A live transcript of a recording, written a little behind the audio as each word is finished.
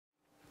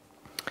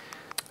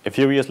A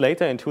few years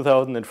later, in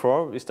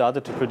 2004, we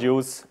started to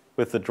produce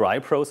with the dry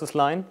process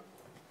line.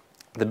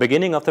 The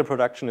beginning of the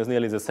production is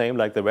nearly the same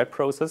like the wet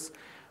process.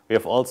 We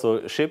have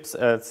also chips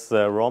as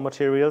raw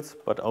materials,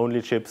 but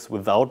only chips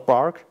without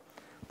bark.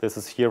 This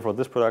is here for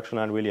this production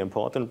line really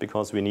important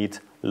because we need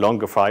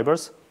longer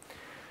fibers.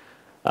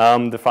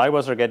 The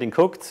fibers are getting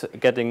cooked,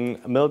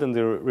 getting milled in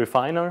the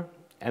refiner,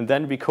 and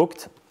then we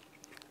cooked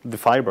the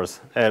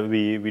fibers.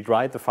 We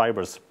dried the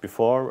fibers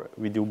before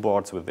we do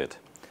boards with it.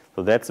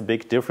 So that's a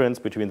big difference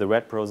between the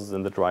wet process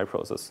and the dry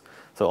process.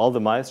 So all the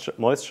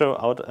moisture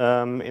out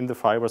in the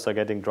fibers are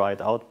getting dried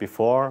out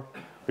before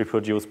we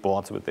produce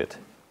boards with it.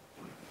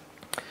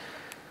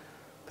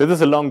 This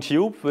is a long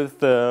tube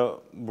with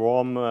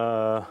warm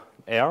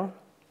air,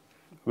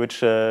 which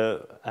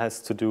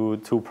has to do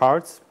two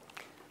parts.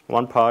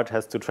 One part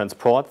has to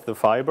transport the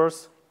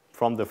fibers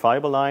from the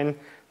fiber line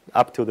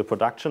up to the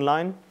production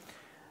line.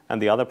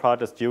 And the other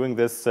part is during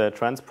this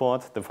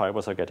transport, the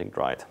fibers are getting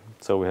dried.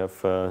 So we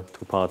have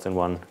two parts in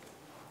one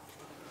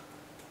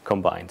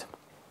combined.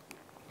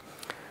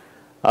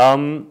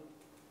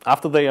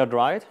 After they are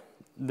dried,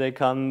 they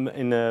come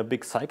in a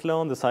big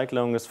cyclone. The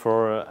cyclone is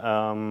for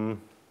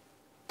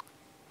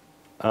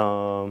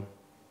to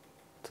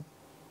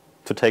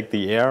take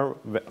the air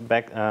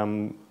back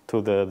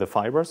to the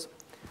fibers.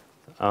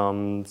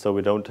 So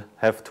we don't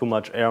have too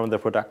much air on the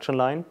production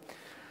line.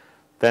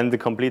 Then the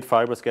complete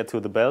fibers get to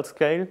the belt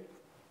scale,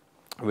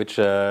 which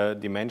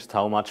dimensions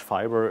how much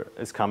fiber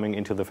is coming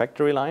into the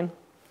factory line.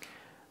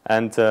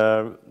 And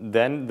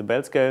then the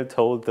belt scale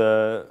told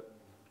the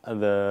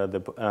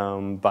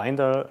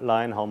binder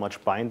line how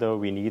much binder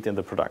we need in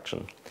the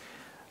production.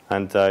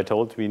 And I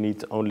told we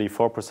need only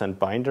 4%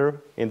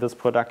 binder in this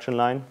production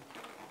line.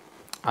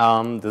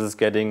 This is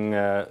getting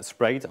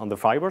sprayed on the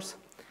fibers.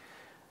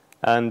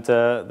 And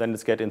then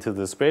it's get into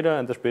the spreader,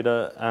 and the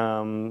spreader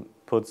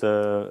puts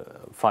the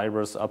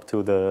fibers up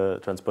to the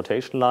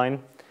transportation line.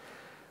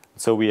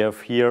 So we have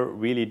here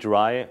really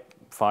dry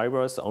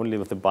fibers, only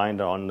with the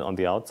binder on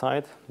the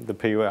outside, the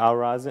PUR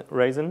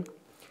resin.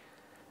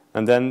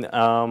 And then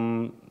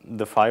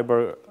the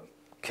fiber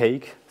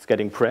cake is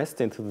getting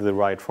pressed into the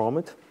right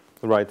format,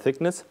 the right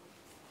thickness.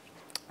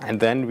 And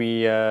then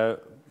we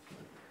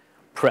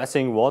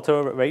pressing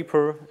water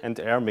vapor and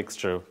air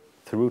mixture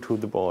through to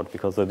the board,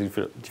 because of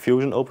the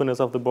diffusion openness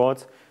of the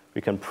board,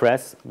 we can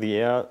press the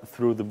air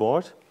through the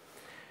board.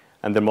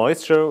 And the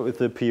moisture with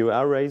the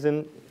PUR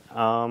resin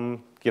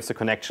gives a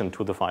connection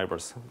to the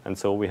fibers. And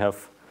so we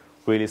have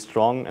really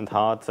strong and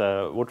hard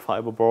wood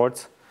fiber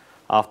boards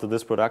after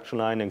this production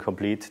line in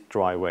complete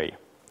dry way.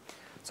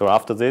 So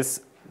after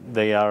this,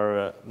 they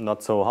are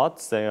not so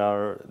hot, they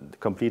are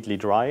completely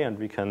dry, and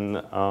we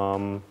can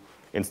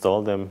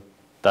install them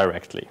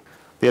directly.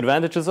 The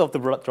advantages of the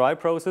dry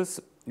process: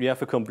 we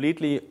have a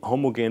completely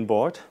homogeneous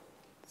board,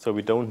 so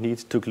we don't need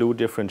to glue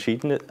different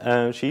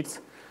sheets,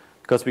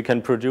 because we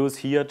can produce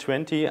here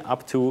 20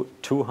 up to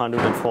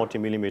 240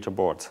 millimeter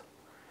boards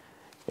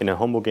in a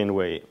homogeneous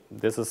way.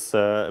 This is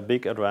a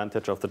big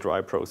advantage of the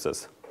dry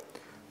process.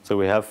 So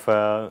we have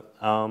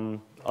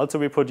also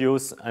we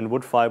produce a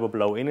wood fiber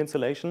blow-in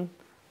insulation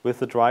with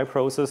the dry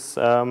process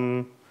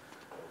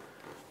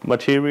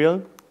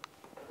material.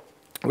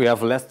 We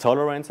have less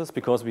tolerances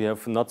because we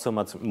have not so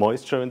much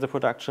moisture in the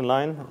production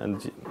line,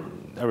 and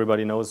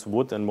everybody knows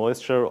wood and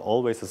moisture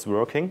always is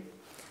working.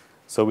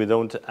 So we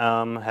don't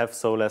have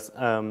so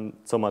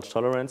much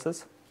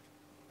tolerances.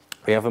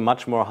 We have a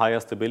much more higher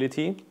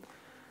stability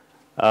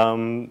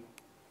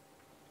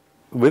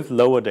with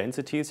lower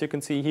densities. You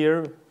can see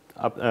here.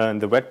 In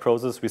the wet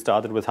process, we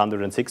started with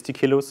 160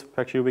 kilos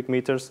per cubic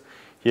meters.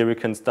 Here we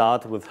can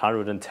start with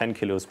 110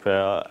 kilos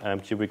per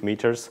cubic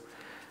meters,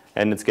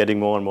 and it's getting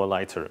more and more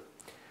lighter.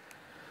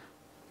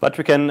 But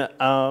we can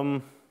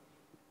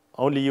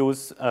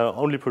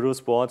only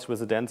produce boards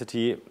with a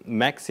density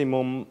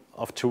maximum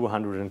of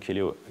 200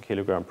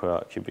 kilogram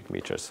per cubic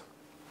meters.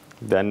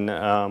 Then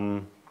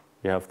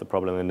we have the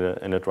problem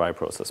in a dry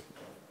process.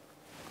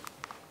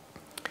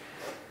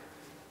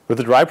 With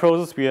the dry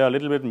process, we are a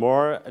little bit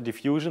more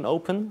diffusion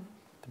open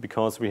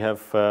because we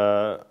have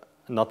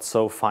not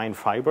so fine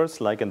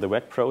fibers like in the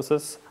wet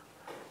process.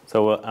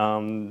 So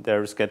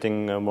there's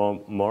getting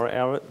more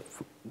air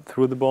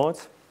through the board.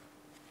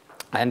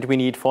 And we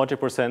need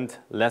 40%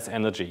 less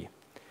energy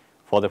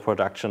for the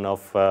production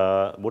of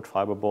wood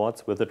fiber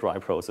boards with the dry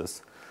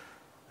process.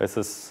 This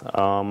is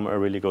a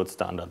really good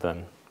standard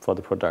then for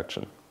the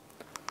production.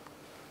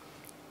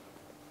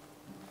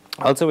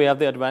 Also, we have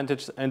the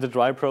advantage in the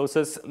dry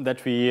process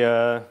that we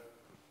have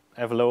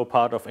a lower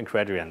part of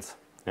ingredients.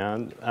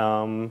 And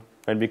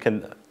when we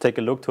can take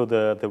a look to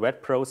the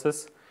wet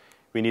process,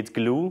 we need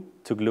glue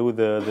to glue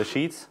the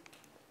sheets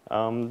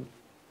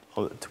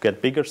to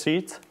get bigger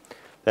sheets.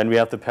 Then we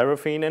have the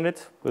paraffin in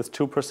it with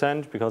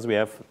 2% because we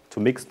have to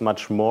mix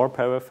much more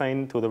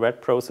paraffin to the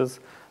wet process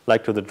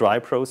like to the dry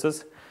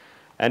process.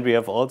 And we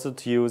have also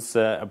to use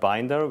a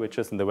binder, which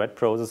is in the wet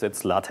process,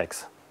 it's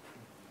latex.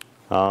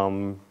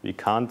 We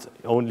can't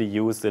only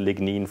use the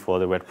lignin for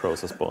the wet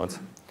process boards.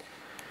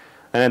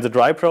 And in the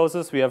dry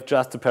process, we have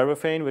just the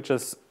paraffin, which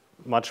is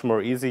much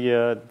more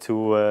easier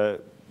to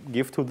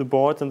give to the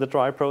board in the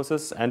dry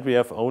process, and we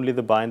have only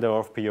the binder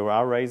of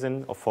PUR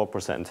resin of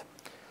 4%.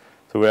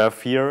 So we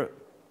have here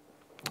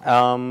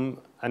an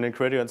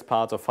ingredients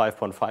part of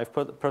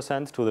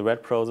 5.5% to the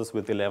wet process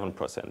with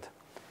 11%.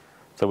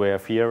 So we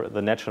have here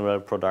the natural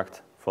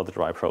product for the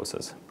dry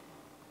process.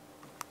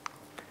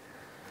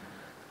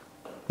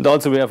 And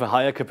also we have a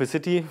higher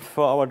capacity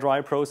for our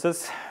dry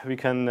process. We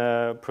can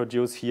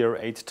produce here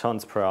 8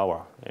 tons per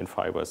hour in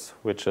fibers,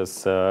 which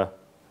is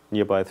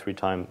nearby 3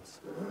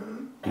 times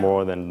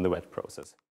more than the wet process.